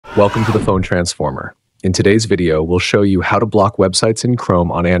Welcome to the Phone Transformer. In today's video, we'll show you how to block websites in Chrome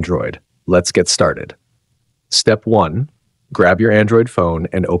on Android. Let's get started. Step 1. Grab your Android phone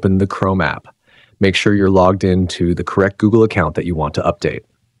and open the Chrome app. Make sure you're logged in to the correct Google account that you want to update.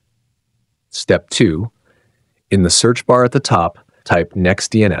 Step 2. In the search bar at the top, type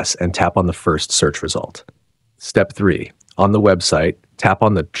NextDNS and tap on the first search result. Step 3. On the website, tap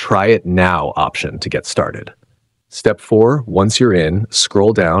on the Try It Now option to get started. Step 4, once you're in,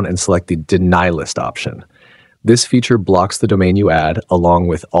 scroll down and select the Deny List option. This feature blocks the domain you add along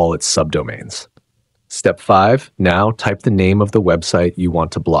with all its subdomains. Step 5, now type the name of the website you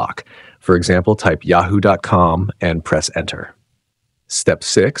want to block. For example, type yahoo.com and press enter. Step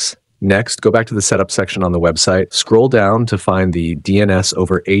 6, next go back to the setup section on the website, scroll down to find the DNS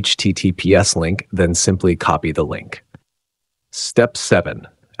over HTTPS link, then simply copy the link. Step 7.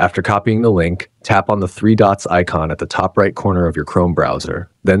 After copying the link, tap on the 3 dots icon at the top right corner of your Chrome browser,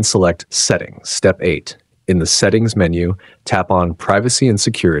 then select Settings. Step 8. In the Settings menu, tap on Privacy and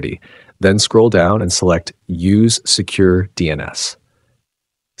Security, then scroll down and select Use Secure DNS.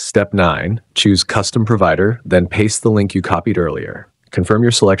 Step 9. Choose Custom Provider, then paste the link you copied earlier. Confirm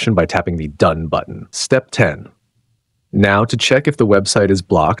your selection by tapping the Done button. Step 10. Now, to check if the website is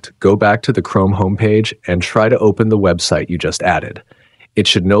blocked, go back to the Chrome homepage and try to open the website you just added. It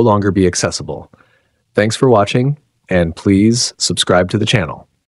should no longer be accessible. Thanks for watching, and please subscribe to the channel.